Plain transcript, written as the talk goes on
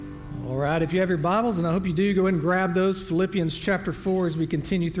All right, if you have your Bibles, and I hope you do, go ahead and grab those. Philippians chapter 4 as we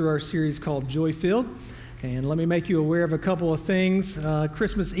continue through our series called Joy-Filled. And let me make you aware of a couple of things.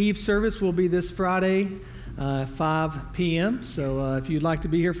 Christmas Eve service will be this Friday, 5 p.m. So if you'd like to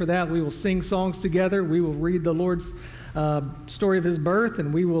be here for that, we will sing songs together. We will read the Lord's story of his birth,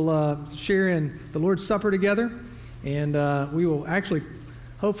 and we will share in the Lord's Supper together. And we will actually,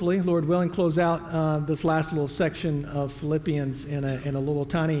 hopefully, Lord willing, close out this last little section of Philippians in a little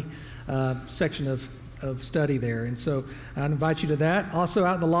tiny section of study there. And so I invite you to that. Also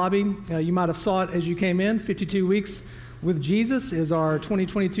out in the lobby, you might have saw it as you came in, 52 Weeks with Jesus is our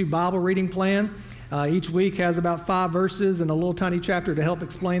 2022 Bible reading plan. Each week has about 5 verses and a little tiny chapter to help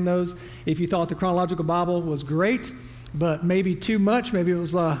explain those. If you thought the chronological Bible was great, but maybe too much, maybe it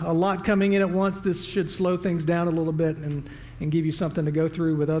was a lot coming in at once, this should slow things down a little bit and give you something to go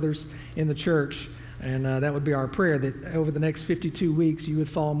through with others in the church. And that would be our prayer, that over the next 52 weeks you would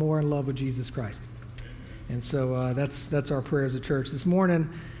fall more in love with Jesus Christ. And so that's our prayer as a church. This morning,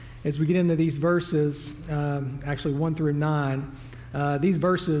 as we get into these verses, actually 1 through 9, these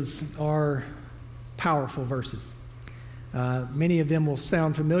verses are powerful verses. Many of them will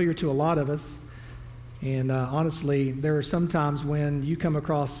sound familiar to a lot of us. And honestly, there are some times when you come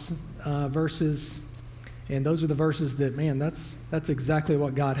across verses, and those are the verses that, man, that's exactly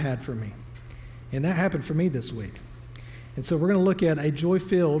what God had for me. And that happened for me this week. And so we're going to look at a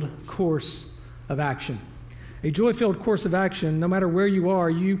joy-filled course of action. A joy-filled course of action, no matter where you are,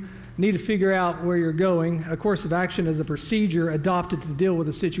 you need to figure out where you're going. A course of action is a procedure adopted to deal with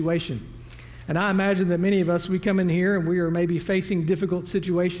a situation. And I imagine that many of us, we come in here and we are maybe facing difficult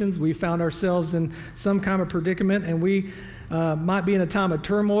situations. We found ourselves in some kind of predicament, and we might be in a time of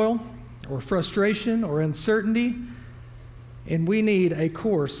turmoil or frustration or uncertainty. And we need a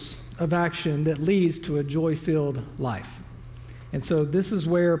course of action that leads to a joy-filled life. And so this is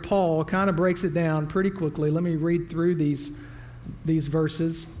where Paul kind of breaks it down pretty quickly. Let me read through these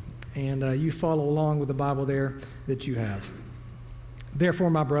verses, and you follow along with the Bible there that you have.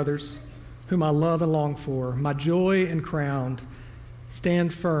 Therefore, my brothers, whom I love and long for, my joy and crown,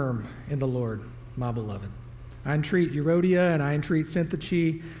 stand firm in the Lord, my beloved. I entreat Euodia and I entreat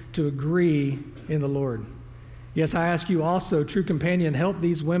Syntyche to agree in the Lord. Yes, I ask you also, true companion, help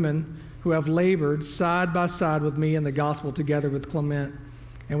these women who have labored side by side with me in the gospel, together with Clement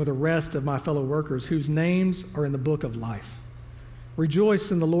and with the rest of my fellow workers, whose names are in the book of life. Rejoice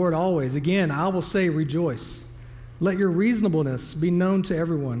in the Lord always. Again, I will say rejoice. Let your reasonableness be known to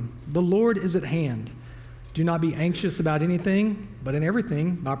everyone. The Lord is at hand. Do not be anxious about anything, but in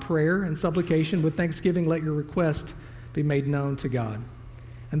everything, by prayer and supplication with thanksgiving, let your request be made known to God.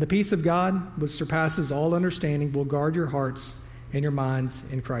 And the peace of God, which surpasses all understanding, will guard your hearts and your minds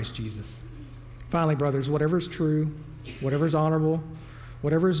in Christ Jesus. Finally, brothers, whatever is true, whatever is honorable,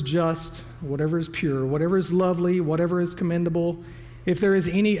 whatever is just, whatever is pure, whatever is lovely, whatever is commendable, if there is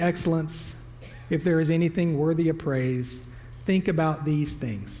any excellence, if there is anything worthy of praise, think about these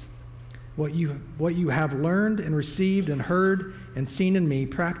things. What you have learned and received and heard and seen in me,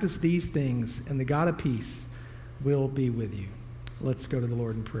 practice these things, and the God of peace will be with you. Let's go to the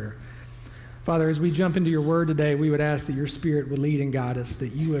Lord in prayer. Father, as we jump into your word today, we would ask that your Spirit would lead and guide us,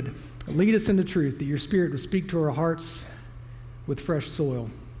 that you would lead us into truth, that your Spirit would speak to our hearts with fresh soil,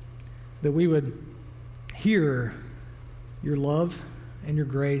 that we would hear your love and your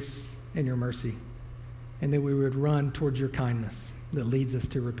grace and your mercy, and that we would run towards your kindness that leads us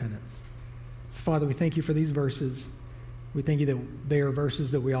to repentance. So, Father, we thank you for these verses. We thank you that they are verses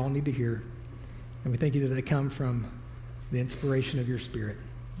that we all need to hear, and we thank you that they come from the inspiration of your Spirit.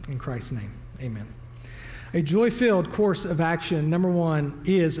 In Christ's name, amen. A joy-filled course of action, number 1,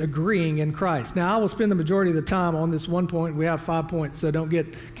 is agreeing in Christ. Now, I will spend the majority of the time on this one point. We have 5 points, so don't get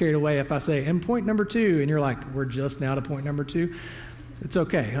carried away if I say, and point number 2, and you're like, we're just now to point number 2. It's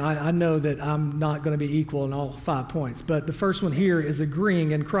okay. I know that I'm not going to be equal in all 5 points, but the first one here is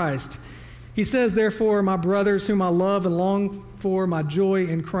agreeing in Christ. He says, therefore, my brothers, whom I love and long for, my joy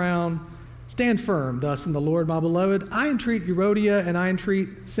and crown, stand firm thus in the Lord, my beloved. I entreat Euodia and I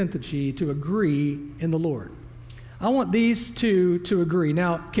entreat Syntyche to agree in the Lord. I want these two to agree.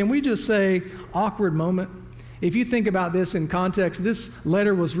 Now, can we just say, awkward moment? If you think about this in context, this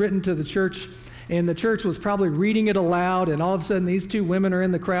letter was written to the church, and the church was probably reading it aloud, and all of a sudden these 2 women are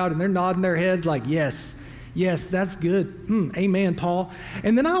in the crowd, and they're nodding their heads like, yes, that's good. Amen, Paul.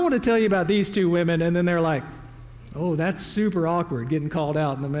 And then I want to tell you about these 2 women, and then they're like, oh, that's super awkward, getting called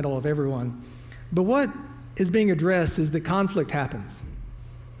out in the middle of everyone. But what is being addressed is that conflict happens.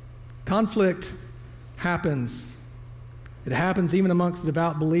 Conflict happens. It happens even amongst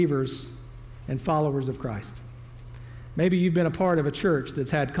devout believers and followers of Christ. Maybe you've been a part of a church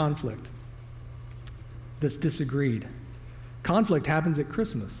that's had conflict, that's disagreed. Conflict happens at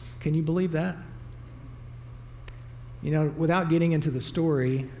Christmas. Can you believe that? You know, without getting into the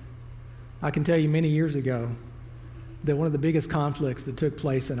story, I can tell you many years ago that one of the biggest conflicts that took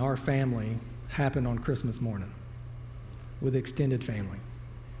place in our family happened on Christmas morning with extended family.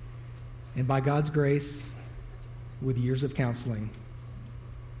 And by God's grace, with years of counseling,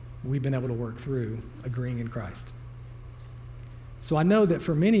 we've been able to work through agreeing in Christ. So I know that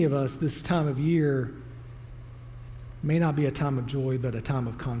for many of us, this time of year may not be a time of joy, but a time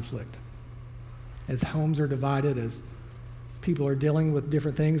of conflict. As homes are divided, as people are dealing with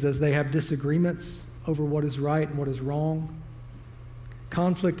different things, as they have disagreements over what is right and what is wrong.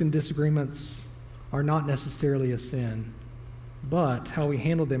 Conflict and disagreements are not necessarily a sin, but how we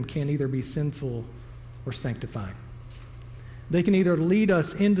handle them can either be sinful or sanctifying. They can either lead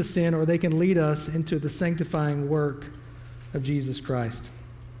us into sin or they can lead us into the sanctifying work of Jesus Christ.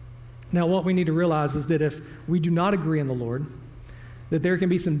 Now, what we need to realize is that if we do not agree in the Lord, that there can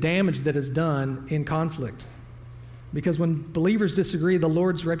be some damage that is done in conflict. Because when believers disagree, the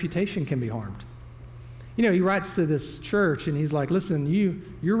Lord's reputation can be harmed. You know, he writes to this church and he's like, listen,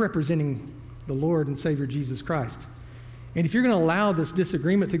 you're representing the Lord and Savior Jesus Christ. And if you're going to allow this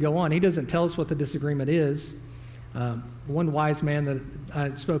disagreement to go on, he doesn't tell us what the disagreement is. One wise man that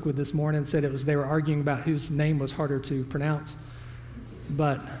I spoke with this morning said they were arguing about whose name was harder to pronounce.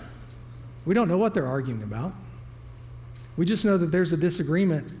 But we don't know what they're arguing about. We just know that there's a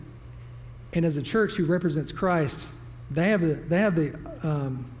disagreement. And as a church who represents Christ, they have the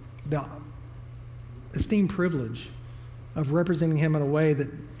esteemed privilege of representing him in a way that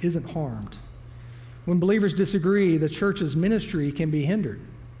isn't harmed. When believers disagree, the church's ministry can be hindered.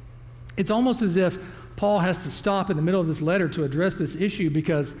 It's almost as if Paul has to stop in the middle of this letter to address this issue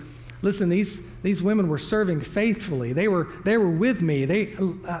because, listen, these women were serving faithfully. They were with me. They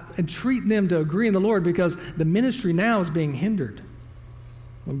entreat them to agree in the Lord because the ministry now is being hindered.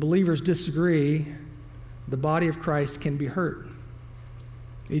 When believers disagree, the body of Christ can be hurt.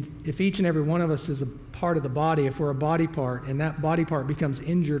 If each and every one of us is a part of the body, if we're a body part, and that body part becomes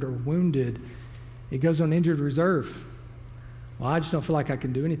injured or wounded, it goes on injured reserve. Well, I just don't feel like I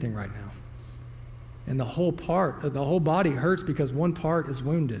can do anything right now. And the whole body hurts because one part is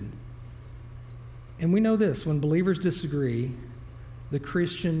wounded. And we know this, when believers disagree, the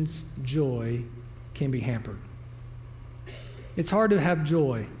Christian's joy can be hampered. It's hard to have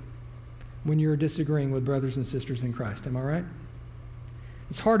joy when you're disagreeing with brothers and sisters in Christ. Am I right?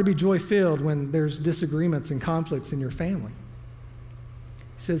 It's hard to be joy-filled when there's disagreements and conflicts in your family.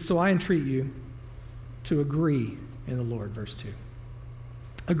 He says, so I entreat you to agree in the Lord, verse 2.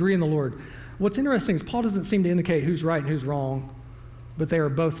 Agree in the Lord. What's interesting is Paul doesn't seem to indicate who's right and who's wrong, but they are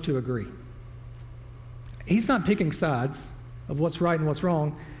both to agree. He's not picking sides of what's right and what's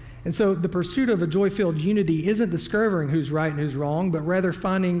wrong. And so the pursuit of a joy-filled unity isn't discovering who's right and who's wrong, but rather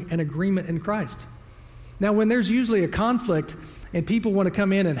finding an agreement in Christ. Now, when there's usually a conflict and people want to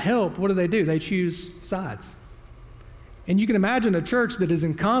come in and help, what do? They choose sides. And you can imagine a church that is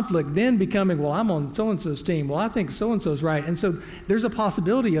in conflict then becoming, well, I'm on so-and-so's team. Well, I think so-and-so's right. And so there's a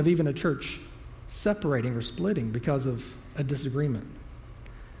possibility of even a church separating or splitting because of a disagreement.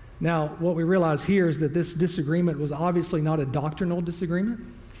 Now, what we realize here is that this disagreement was obviously not a doctrinal disagreement.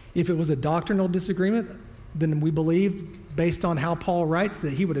 If it was a doctrinal disagreement, then we believe, based on how Paul writes,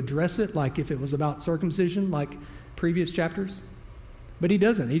 that he would address it like if it was about circumcision, like previous chapters. But he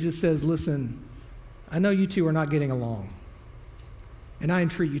doesn't. He just says, listen, I know you two are not getting along, and I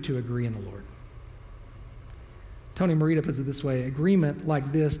entreat you to agree in the Lord. Tony Merida puts it this way: agreement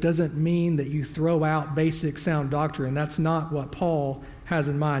like this doesn't mean that you throw out basic sound doctrine. That's not what Paul has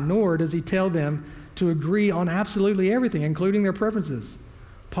in mind, nor does he tell them to agree on absolutely everything, including their preferences.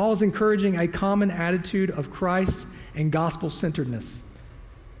 Paul is encouraging a common attitude of Christ and gospel-centeredness.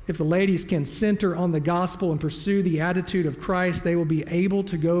 If the ladies can center on the gospel and pursue the attitude of Christ, they will be able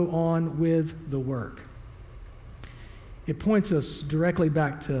to go on with the work. It points us directly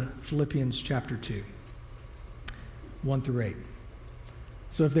back to Philippians chapter 2, 1 through 8.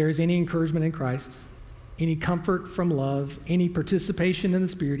 So if there is any encouragement in Christ, any comfort from love, any participation in the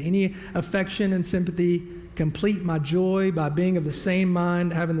Spirit, any affection and sympathy, complete my joy by being of the same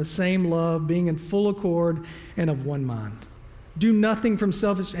mind, having the same love, being in full accord and of one mind. Do nothing from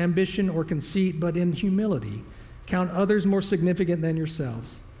selfish ambition or conceit, but in humility count others more significant than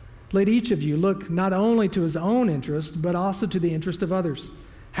yourselves. Let each of you look not only to his own interest, but also to the interest of others.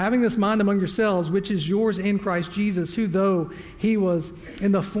 Having this mind among yourselves, which is yours in Christ Jesus, who though he was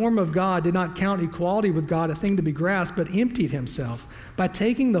in the form of God, did not count equality with God a thing to be grasped, but emptied himself by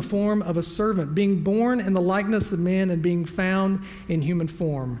taking the form of a servant, being born in the likeness of men and being found in human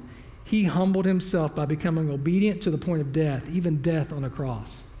form. He humbled himself by becoming obedient to the point of death, even death on a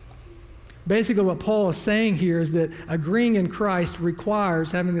cross. Basically, what Paul is saying here is that agreeing in Christ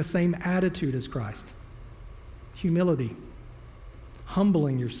requires having the same attitude as Christ. Humility,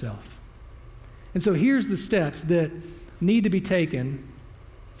 humbling yourself. And so here's the steps that need to be taken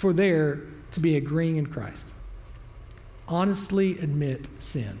for there to be agreeing in Christ. Honestly admit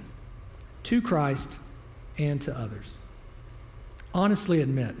sin to Christ and to others. Honestly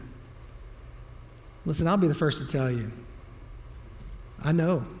admit. Listen, I'll be the first to tell you, I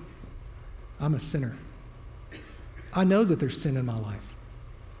know I'm a sinner. I know that there's sin in my life.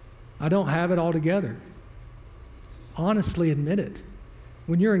 I don't have it all together. Honestly admit it.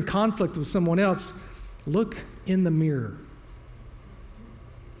 When you're in conflict with someone else, look in the mirror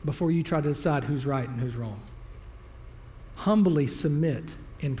before you try to decide who's right and who's wrong. Humbly submit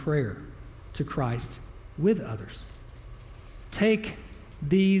in prayer to Christ with others. Take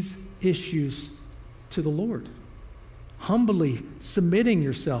these issues to the Lord. Humbly submitting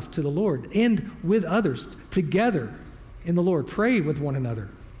yourself to the Lord and with others together in the Lord. Pray with one another.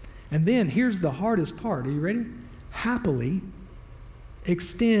 And then here's the hardest part. Are you ready? Happily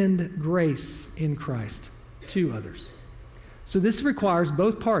extend grace in Christ to others. So this requires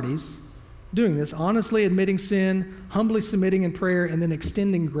both parties doing this, honestly admitting sin, humbly submitting in prayer, and then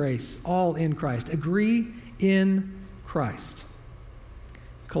extending grace, all in Christ. Agree in Christ.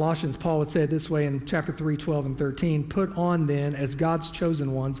 Colossians, Paul would say it this way in chapter 3, 12 and 13, put on then as God's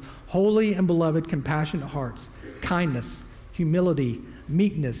chosen ones, holy and beloved, compassionate hearts, kindness, humility,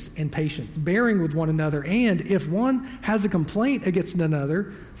 meekness, and patience, bearing with one another, and if one has a complaint against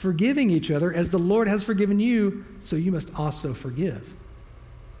another, forgiving each other as the Lord has forgiven you, so you must also forgive.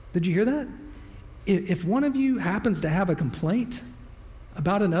 Did you hear that? If one of you happens to have a complaint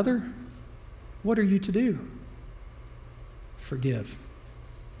about another, what are you to do? Forgive.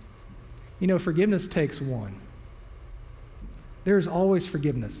 You know, forgiveness takes one. There's always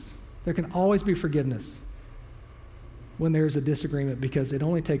forgiveness. There can always be forgiveness when there's a disagreement because it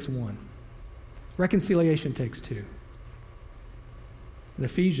only takes one. Reconciliation takes two. In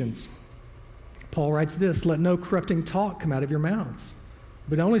Ephesians, Paul writes this, let no corrupting talk come out of your mouths,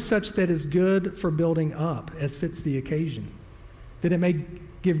 but only such that is good for building up as fits the occasion, that it may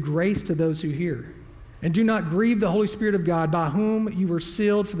give grace to those who hear. And do not grieve the Holy Spirit of God, by whom you were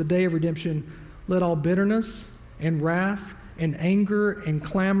sealed for the day of redemption. Let all bitterness and wrath and anger and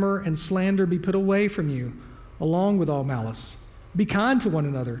clamor and slander be put away from you, along with all malice. Be kind to one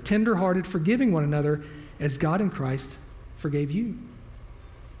another, tender-hearted, forgiving one another, as God in Christ forgave you.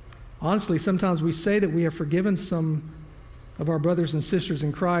 Honestly, sometimes we say that we have forgiven some of our brothers and sisters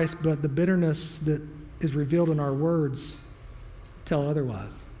in Christ, but the bitterness that is revealed in our words tell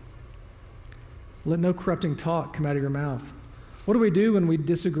otherwise. Let no corrupting talk come out of your mouth. What do we do when we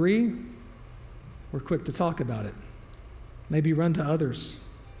disagree? We're quick to talk about it. Maybe run to others.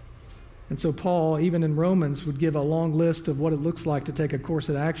 And so Paul, even in Romans, would give a long list of what it looks like to take a course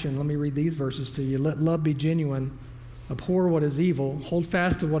of action. Let me read these verses to you. Let love be genuine. Abhor what is evil. Hold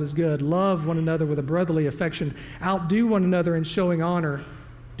fast to what is good. Love one another with a brotherly affection. Outdo one another in showing honor.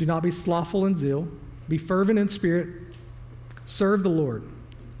 Do not be slothful in zeal. Be fervent in spirit. Serve the Lord.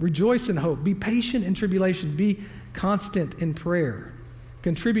 Rejoice in hope. Be patient in tribulation. Be constant in prayer.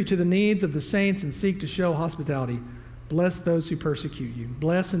 Contribute to the needs of the saints and seek to show hospitality. Bless those who persecute you.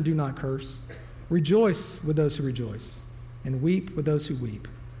 Bless and do not curse. Rejoice with those who rejoice, and weep with those who weep.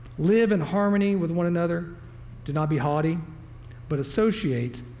 Live in harmony with one another. Do not be haughty, but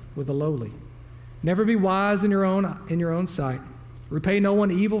associate with the lowly. Never be wise in your own sight. Repay no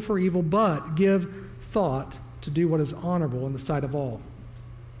one evil for evil, but give thought to do what is honorable in the sight of all.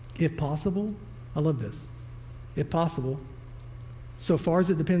 If possible, I love this. If possible, so far as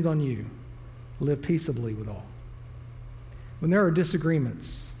it depends on you, live peaceably with all. When there are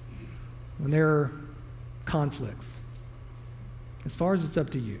disagreements, when there are conflicts, as far as it's up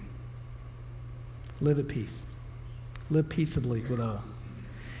to you, live at peace. Live peaceably with all.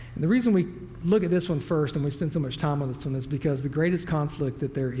 And the reason we look at this one first and we spend so much time on this one is because the greatest conflict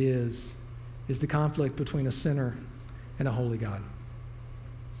that there is the conflict between a sinner and a holy God.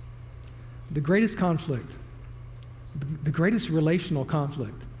 The greatest conflict, the greatest relational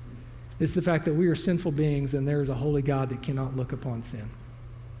conflict, is the fact that we are sinful beings and there is a holy God that cannot look upon sin.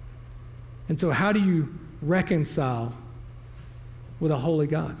 And so how do you reconcile with a holy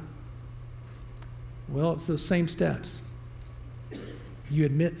God? Well, it's those same steps. You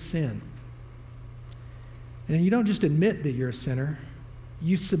admit sin. And you don't just admit that you're a sinner,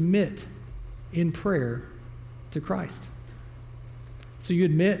 you submit in prayer to Christ. So you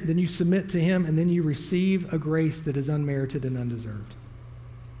admit, then you submit to him, and then you receive a grace that is unmerited and undeserved.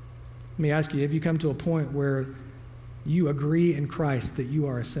 Let me ask you, have you come to a point where you agree in Christ that you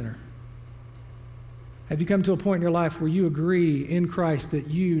are a sinner? Have you come to a point in your life where you agree in Christ that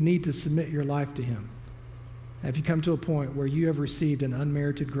you need to submit your life to him? Have you come to a point where you have received an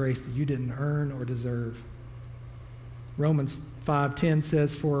unmerited grace that you didn't earn or deserve? Romans 5:10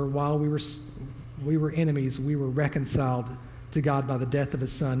 says, "For while we were enemies, we were reconciled to God by the death of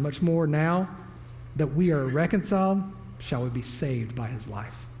his Son. Much more now that we are reconciled, shall we be saved by his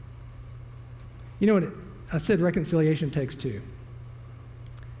life." You know what? I said reconciliation takes two.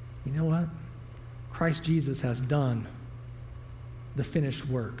 You know what? Christ Jesus has done the finished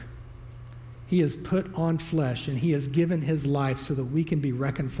work. He has put on flesh, and he has given his life so that we can be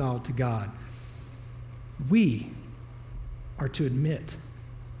reconciled to God. We are to admit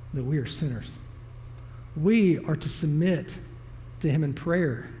that we are sinners. We are to submit to him in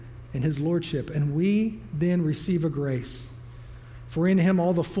prayer and his lordship, and we then receive a grace. For in him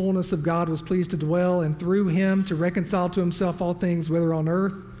all the fullness of God was pleased to dwell, and through him to reconcile to himself all things, whether on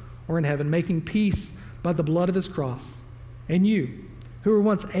earth or in heaven, making peace by the blood of his cross. And you, who were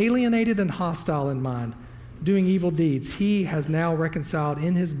once alienated and hostile in mind, doing evil deeds, he has now reconciled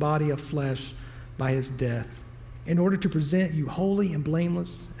in his body of flesh by his death, in order to present you holy and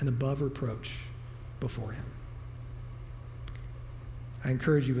blameless and above reproach before him. I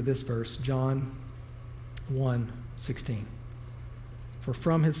encourage you with this verse, John 1:16. For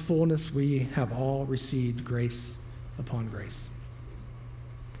from his fullness we have all received grace upon grace.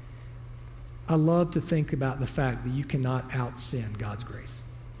 I love to think about the fact that you cannot out-sin God's grace.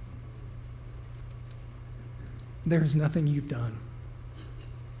 There is nothing you've done.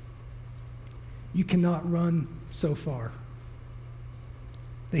 You cannot run so far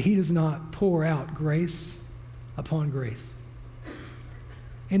that he does not pour out grace upon grace.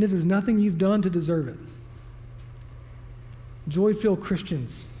 And it is nothing you've done to deserve it. Joy-filled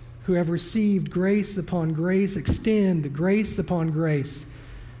Christians who have received grace upon grace extend grace upon grace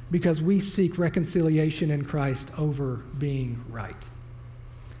because we seek reconciliation in Christ over being right.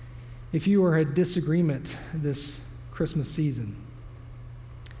 If you are at disagreement this Christmas season,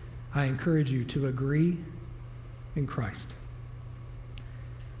 I encourage you to agree in Christ.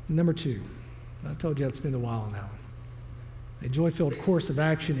 Number two, I told you I'd spend a while on that one. A joy-filled course of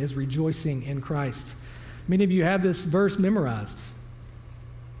action is rejoicing in Christ. Many of you have this verse memorized.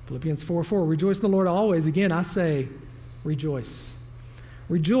 Philippians 4:4, rejoice in the Lord always. Again, I say rejoice.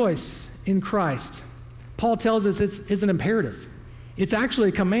 Rejoice in Christ. Paul tells us it's an imperative. It's actually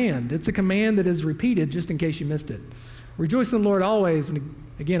a command. It's a command that is repeated, just in case you missed it. Rejoice in the Lord always. And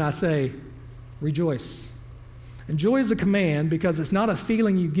again, I say rejoice. And joy is a command because it's not a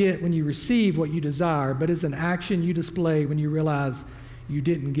feeling you get when you receive what you desire, but it's an action you display when you realize you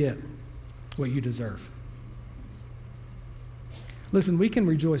didn't get what you deserve. Listen, we can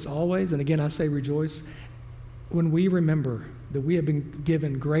rejoice always, and again I say rejoice, when we remember that we have been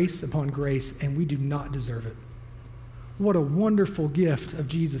given grace upon grace and we do not deserve it. What a wonderful gift of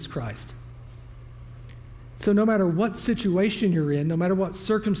Jesus Christ. So no matter what situation you're in, no matter what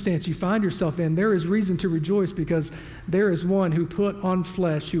circumstance you find yourself in, there is reason to rejoice because there is one who put on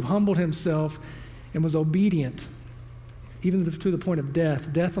flesh, who humbled himself and was obedient, even to the point of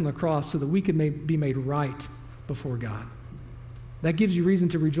death on the cross, so that we could be made right before God. That gives you reason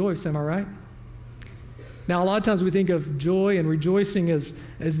to rejoice, am I right? Now, a lot of times we think of joy and rejoicing as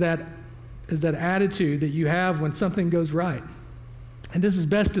that attitude that you have when something goes right. And this is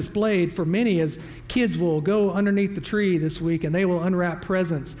best displayed for many as kids will go underneath the tree this week and they will unwrap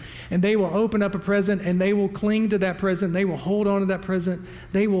presents. And they will open up a present and they will cling to that present. They will hold on to that present.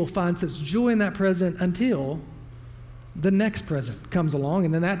 They will find such joy in that present until the next present comes along.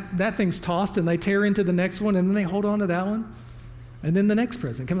 And then that thing's tossed and they tear into the next one and then they hold on to that one. And then the next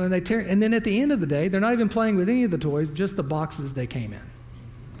present comes and they tear. And then at the end of the day, they're not even playing with any of the toys, just the boxes they came in.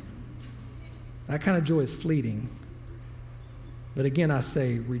 That kind of joy is fleeting. But again, I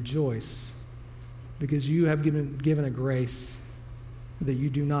say rejoice because you have given a grace that you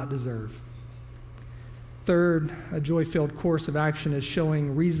do not deserve. Third, a joy-filled course of action is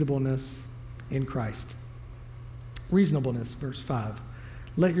showing reasonableness in Christ. Reasonableness, verse 5.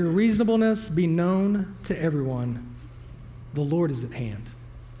 Let your reasonableness be known to everyone. The Lord is at hand.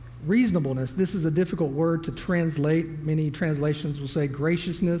 Reasonableness, this is a difficult word to translate. Many translations will say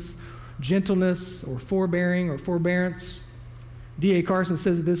graciousness, gentleness, or forbearing or forbearance. D.A. Carson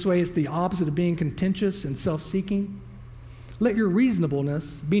says it this way, it's the opposite of being contentious and self-seeking. Let your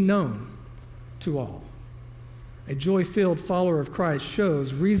reasonableness be known to all. A joy-filled follower of Christ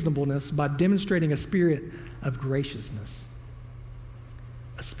shows reasonableness by demonstrating a spirit of graciousness.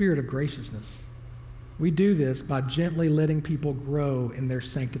 a spirit of graciousness. We do this by gently letting people grow in their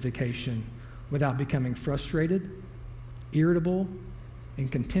sanctification without becoming frustrated, irritable,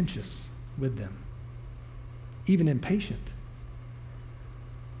 and contentious with them, even impatient.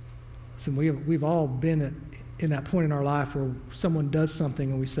 Listen, we've all been in that point in our life where someone does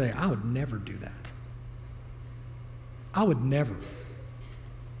something and we say, I would never do that. I would never.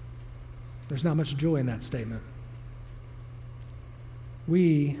 There's not much joy in that statement.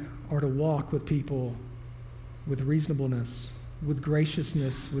 We are to walk with people with reasonableness, with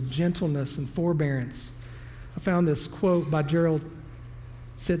graciousness, with gentleness and forbearance. I found this quote by Gerald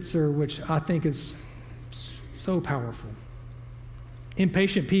Sitzer, which I think is so powerful.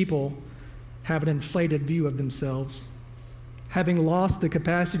 Impatient people have an inflated view of themselves, having lost the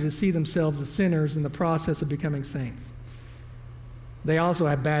capacity to see themselves as sinners in the process of becoming saints. They also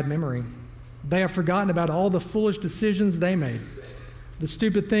have bad memory. They have forgotten about all the foolish decisions they made, the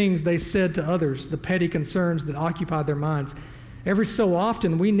stupid things they said to others, the petty concerns that occupied their minds. Every so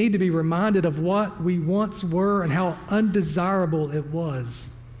often, we need to be reminded of what we once were and how undesirable it was.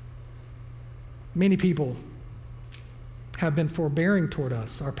 Many people have been forbearing toward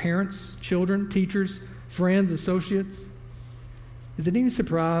us, our parents, children, teachers, friends, associates. Is it any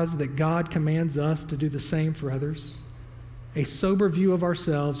surprise that God commands us to do the same for others? A sober view of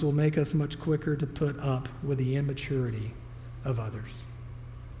ourselves will make us much quicker to put up with the immaturity of others.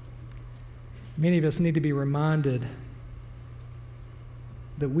 Many of us need to be reminded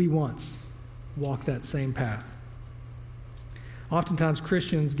that we once walked that same path. Oftentimes,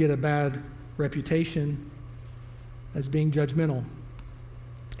 Christians get a bad reputation as being judgmental,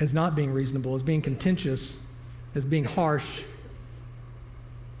 as not being reasonable, as being contentious, as being harsh.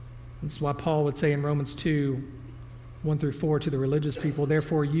 That's why Paul would say in Romans 2, 1 through 4 to the religious people,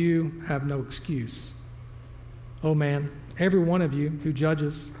 therefore you have no excuse. Oh man, every one of you who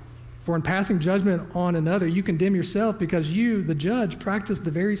judges, for in passing judgment on another, you condemn yourself because you, the judge, practice the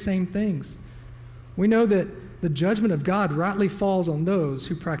very same things. We know that the judgment of God rightly falls on those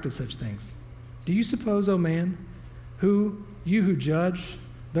who practice such things. Do you suppose, oh man, you who judge,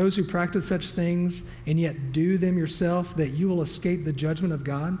 those who practice such things and yet do them yourself, that you will escape the judgment of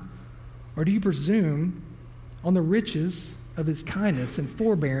God? Or do you presume on the riches of his kindness and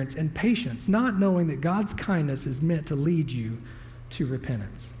forbearance and patience, not knowing that God's kindness is meant to lead you to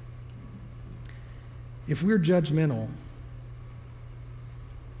repentance? If we're judgmental,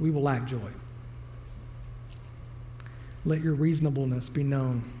 we will lack joy. Let your reasonableness be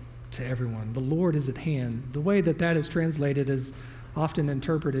known to everyone. The Lord is at hand. The way that is translated is often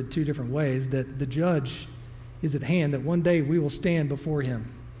interpreted two different ways, that the judge is at hand, that one day we will stand before him.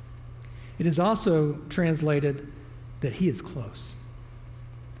 It is also translated that he is close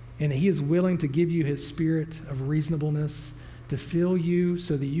and that he is willing to give you his spirit of reasonableness to fill you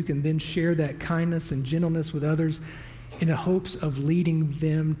so that you can then share that kindness and gentleness with others in the hopes of leading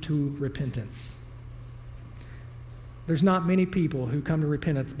them to repentance. There's not many people who come to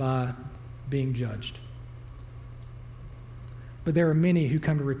repentance by being judged. But there are many who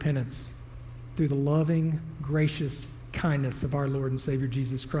come to repentance through the loving, gracious kindness of our Lord and Savior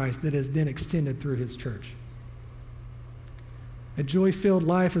Jesus Christ that is then extended through his church. A joy-filled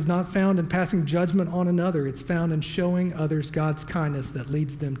life is not found in passing judgment on another. It's found in showing others God's kindness that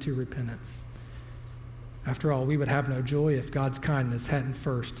leads them to repentance. After all, we would have no joy if God's kindness hadn't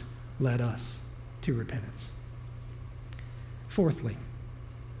first led us to repentance. Fourthly,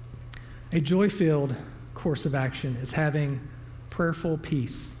 a joy-filled course of action is having prayerful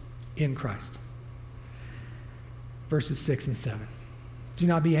peace in Christ. Verses 6 and 7. Do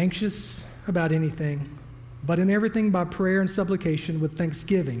not be anxious about anything, but in everything by prayer and supplication with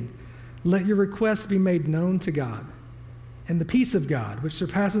thanksgiving, let your requests be made known to God. And the peace of God, which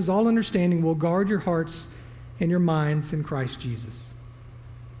surpasses all understanding, will guard your hearts and your minds in Christ Jesus.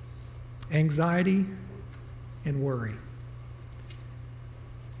 Anxiety and worry.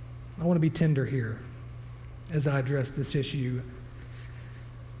 I want to be tender here as I address this issue.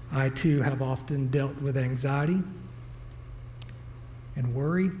 I too have often dealt with anxiety and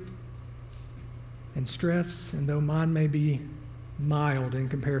worry and stress, and though mine may be mild in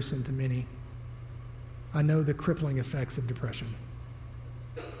comparison to many, I know the crippling effects of depression.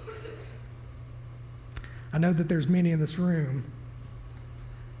 I know that there's many in this room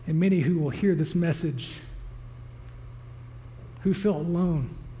and many who will hear this message who feel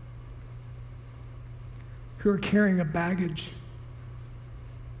alone, who are carrying a baggage.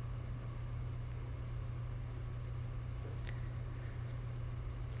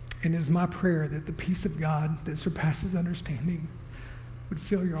 And it is my prayer that the peace of God that surpasses understanding would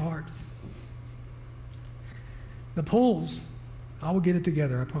fill your hearts. The polls I will get it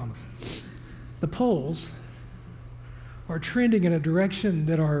together, I promise. The polls are trending in a direction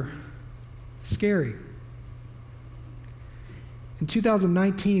that are scary. In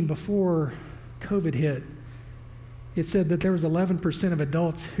 2019, before COVID hit, it said that there was 11% of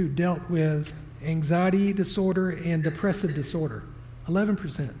adults who dealt with anxiety disorder and depressive disorder.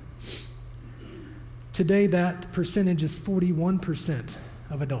 11%. Today, that percentage is 41%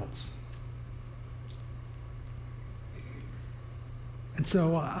 of adults. And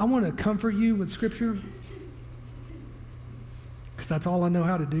so I want to comfort you with Scripture, because that's all I know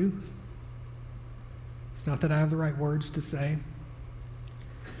how to do. It's not that I have the right words to say.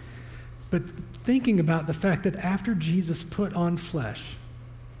 But thinking about the fact that after Jesus put on flesh,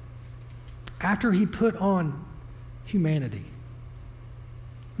 after he put on humanity,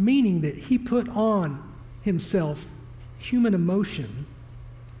 meaning that he put on himself human emotion,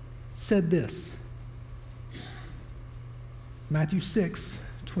 said this. Matthew 6,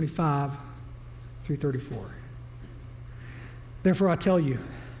 25 through 34. Therefore I tell you,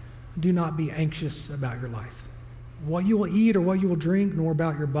 do not be anxious about your life, what you will eat or what you will drink, nor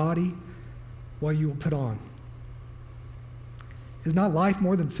about your body, what you will put on. Is not life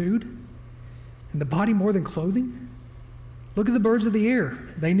more than food, and the body more than clothing? Look at the birds of the air.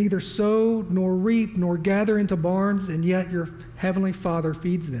 They neither sow nor reap nor gather into barns, and yet your heavenly Father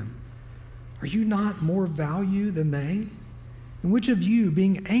feeds them. Are you not more value than they? And which of you,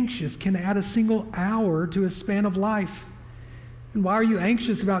 being anxious, can add a single hour to his span of life? And why are you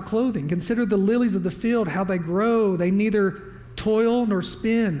anxious about clothing? Consider the lilies of the field, how they grow. They neither toil nor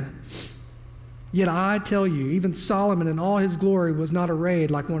spin. Yet I tell you, even Solomon in all his glory was not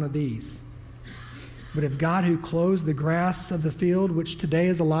arrayed like one of these. But if God, who clothes the grass of the field, which today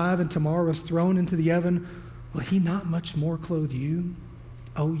is alive and tomorrow is thrown into the oven, will he not much more clothe you,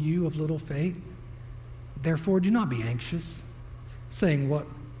 O you of little faith? Therefore do not be anxious, saying, what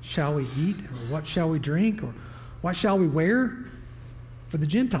shall we eat? Or what shall we drink? Or what shall we wear? For the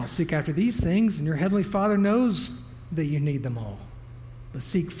Gentiles seek after these things, and your heavenly Father knows that you need them all. But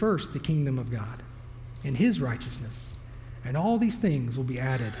seek first the kingdom of God and his righteousness, and all these things will be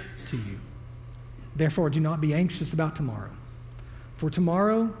added to you. Therefore, do not be anxious about tomorrow, for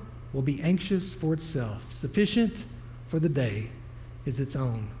tomorrow will be anxious for itself. Sufficient for the day is its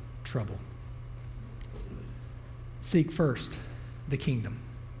own trouble. Seek first the kingdom.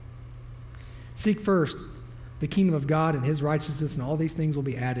 Seek first the kingdom of God and his righteousness, and all these things will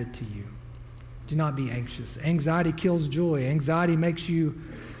be added to you. Do not be anxious. Anxiety kills joy. Anxiety makes you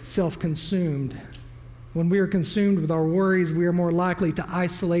self-consumed. When we are consumed with our worries, we are more likely to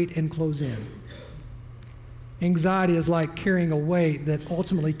isolate and close in. Anxiety is like carrying a weight that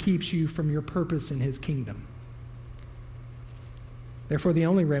ultimately keeps you from your purpose in his kingdom. Therefore, the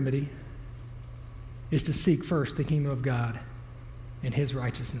only remedy is to seek first the kingdom of God and his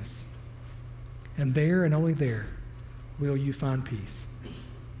righteousness. And there and only there will you find peace.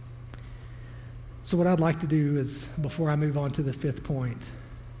 So what I'd like to do is, before I move on to the fifth point,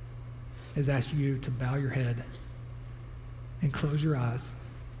 is ask you to bow your head and close your eyes.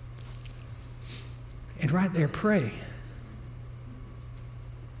 And right there, pray.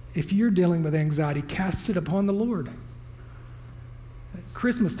 If you're dealing with anxiety, cast it upon the Lord.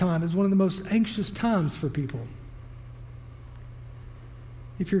 Christmas time is one of the most anxious times for people.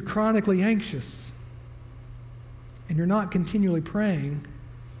 If you're chronically anxious and you're not continually praying,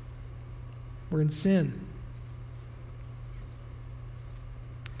 we're in sin.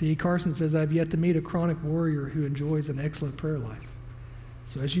 D.A. Carson says, I've yet to meet a chronic warrior who enjoys an excellent prayer life.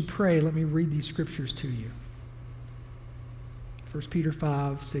 So as you pray, let me read these scriptures to you. 1 Peter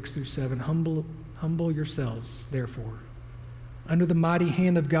 5, 6 through 7. Humble yourselves, therefore, under the mighty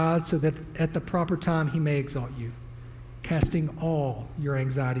hand of God, so that at the proper time he may exalt you, casting all your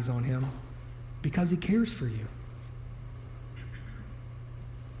anxieties on him, because he cares for you.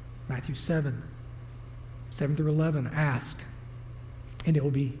 Matthew 7, 7 through 11. Ask, and it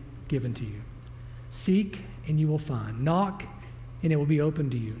will be given to you. Seek, and you will find. Knock, and it will be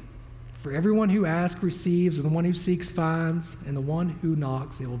opened to you. For everyone who asks receives, and the one who seeks finds, and the one who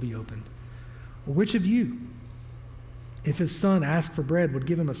knocks, it will be opened. Or which of you, if his son asked for bread, would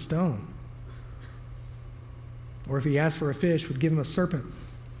give him a stone? Or if he asked for a fish, would give him a serpent?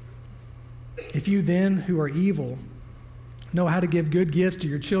 If you then, who are evil, know how to give good gifts to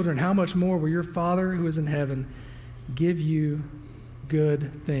your children, how much more will your Father who is in heaven give you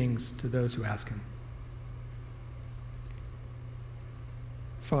good things to those who ask him?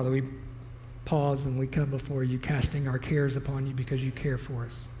 Father, we pause and we come before you, casting our cares upon you because you care for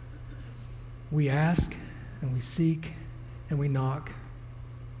us. We ask and we seek and we knock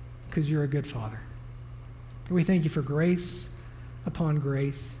because you're a good Father. We thank you for grace. upon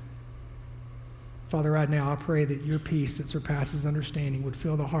grace. Father, right now I pray that your peace that surpasses understanding would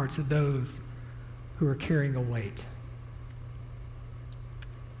fill the hearts of those who are carrying a weight.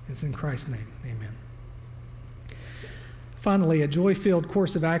 It's in Christ's name, amen. Finally, a joy-filled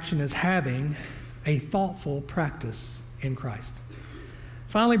course of action is having a thoughtful practice in Christ.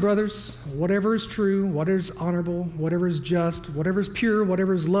 Finally, brothers, whatever is true, whatever is honorable, whatever is just, whatever is pure,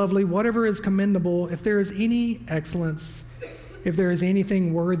 whatever is lovely, whatever is commendable, if there is any excellence, if there is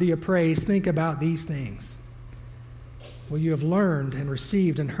anything worthy of praise, think about these things. What you have learned and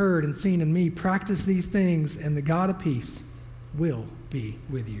received and heard and seen in me, practice these things, and the God of peace will be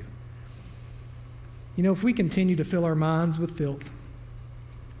with you. You know, if we continue to fill our minds with filth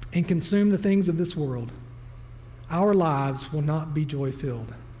and consume the things of this world, our lives will not be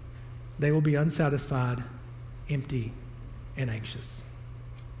joy-filled. They will be unsatisfied, empty, and anxious.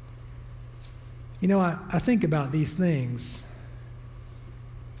 You know, I think about these things.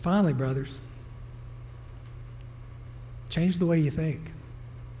 Finally, brothers, change the way you think.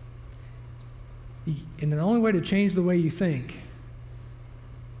 And the only way to change the way you think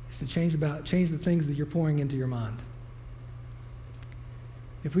is to change the things that you're pouring into your mind.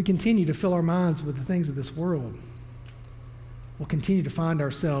 If we continue to fill our minds with the things of this world, we'll continue to find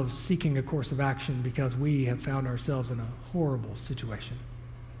ourselves seeking a course of action because we have found ourselves in a horrible situation.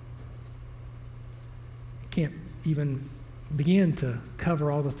 Can't even begin to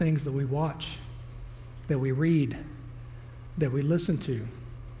cover all the things that we watch, that we read, that we listen to,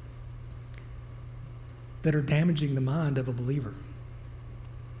 that are damaging the mind of a believer.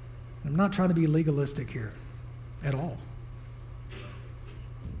 I'm not trying to be legalistic here at all.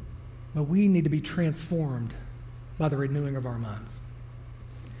 But we need to be transformed by the renewing of our minds.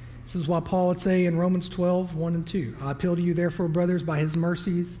 This is why Paul would say in Romans 12, 1 and 2, I appeal to you therefore, brothers, by his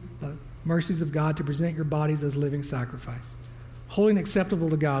mercies, the mercies of God, to present your bodies as living sacrifice, holy and acceptable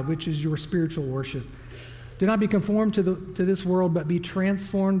to God, which is your spiritual worship. Do not be conformed to this world, but be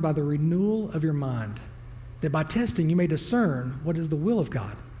transformed by the renewal of your mind, that by testing you may discern what is the will of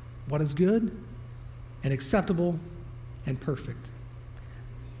God, what is good and acceptable and perfect.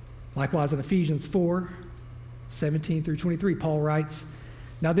 Likewise, in Ephesians 4, 17 through 23, Paul writes,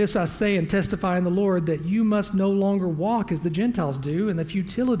 Now this I say and testify in the Lord, that you must no longer walk as the Gentiles do in the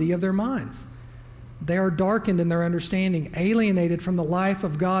futility of their minds. They are darkened in their understanding, alienated from the life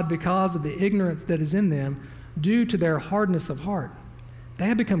of God because of the ignorance that is in them due to their hardness of heart. They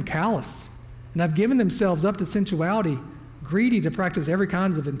have become callous and have given themselves up to sensuality, greedy to practice every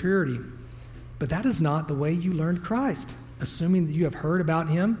kind of impurity. But that is not the way you learned Christ, assuming that you have heard about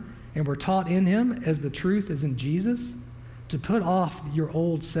him and were taught in him as the truth is in Jesus, to put off your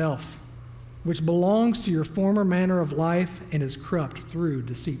old self, which belongs to your former manner of life and is corrupt through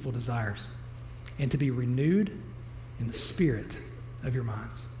deceitful desires, and to be renewed in the spirit of your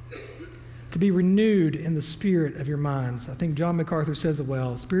minds. To be renewed in the spirit of your minds. I think John MacArthur says it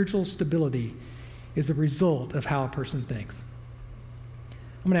well. Spiritual stability is a result of how a person thinks.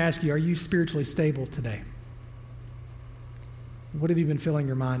 I'm going to ask you, are you spiritually stable today? What have you been filling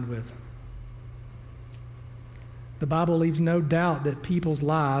your mind with? The Bible leaves no doubt that people's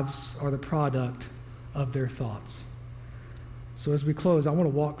lives are the product of their thoughts. So as we close, I want to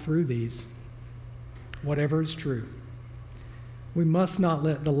walk through these. Whatever is true. We must not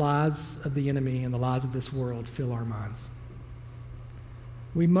let the lies of the enemy and the lies of this world fill our minds.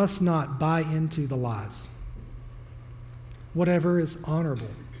 We must not buy into the lies. Whatever is honorable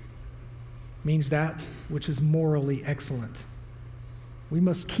means that which is morally excellent. We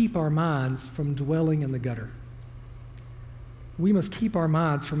must keep our minds from dwelling in the gutter. We must keep our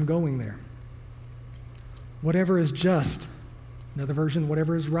minds from going there. Whatever is just, another version,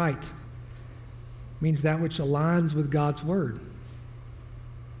 whatever is right, means that which aligns with God's word.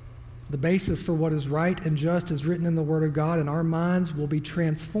 The basis for what is right and just is written in the Word of God, and our minds will be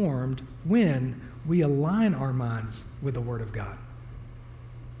transformed when we align our minds with the Word of God.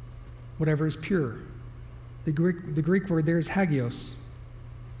 Whatever is pure. The Greek word there is hagios,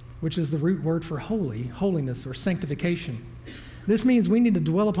 which is the root word for holy, holiness, or sanctification. This means we need to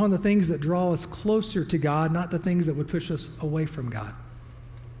dwell upon the things that draw us closer to God, not the things that would push us away from God.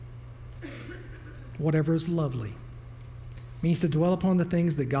 Whatever is lovely means to dwell upon the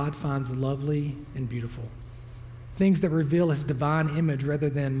things that God finds lovely and beautiful, things that reveal his divine image rather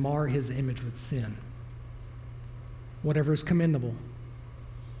than mar his image with sin. Whatever is commendable.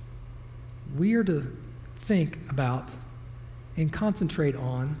 We are to think about and concentrate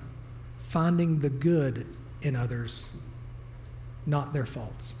on finding the good in others, not their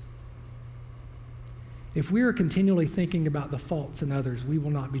faults. If we are continually thinking about the faults in others, we will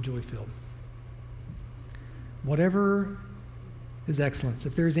not be joy-filled. Whatever is excellence.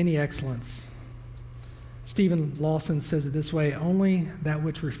 If there is any excellence, Stephen Lawson says it this way: only that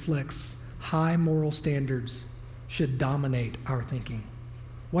which reflects high moral standards should dominate our thinking.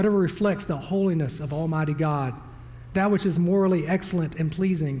 Whatever reflects the holiness of Almighty God, that which is morally excellent and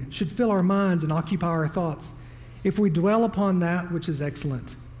pleasing, should fill our minds and occupy our thoughts. If we dwell upon that which is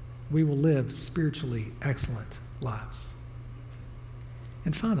excellent, we will live spiritually excellent lives.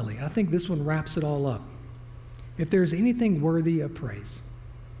 And finally, I think this one wraps it all up. If there's anything worthy of praise,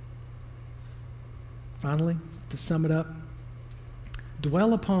 finally, to sum it up,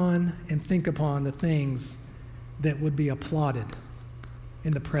 dwell upon and think upon the things that would be applauded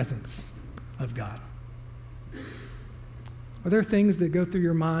in the presence of God. Are there things that go through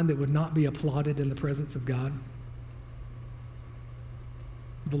your mind that would not be applauded in the presence of God?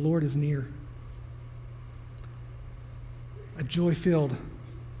 The Lord is near. A joy-filled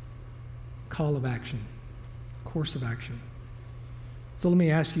call of action, course of action. So let me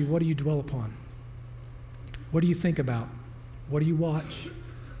ask you, what do you dwell upon? What do you think about? What do you watch?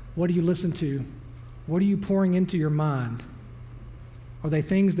 What do you listen to? What are you pouring into your mind? Are they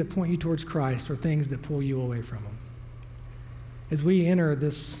things that point you towards Christ or things that pull you away from Him? As we enter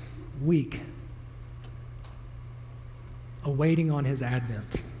this week, awaiting on His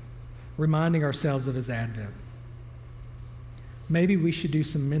advent, reminding ourselves of His advent, maybe we should do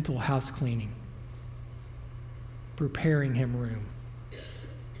some mental house cleaning, preparing Him room,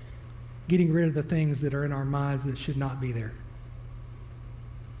 getting rid of the things that are in our minds that should not be there,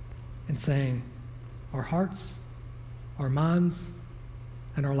 and saying, our hearts, our minds,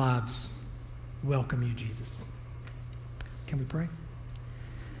 and our lives welcome you, Jesus. Can we pray?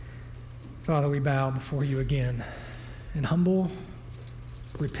 Father, we bow before you again in humble,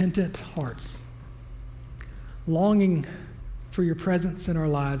 repentant hearts, longing for your presence in our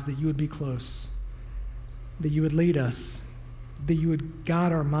lives, that you would be close, that you would lead us, that you would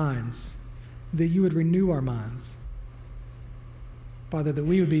guide our minds, that you would renew our minds. Father, that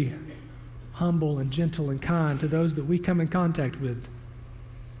we would be humble and gentle and kind to those that we come in contact with,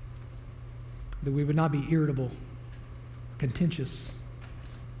 that we would not be irritable, contentious,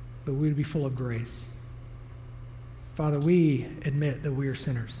 but we would be full of grace. Father, we admit that we are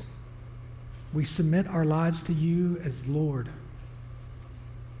sinners. We submit our lives to you as Lord.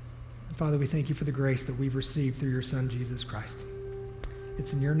 And Father, we thank you for the grace that we've received through your Son, Jesus Christ.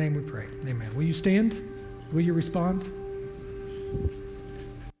 It's in your name we pray. Amen. Will you stand? Will you respond?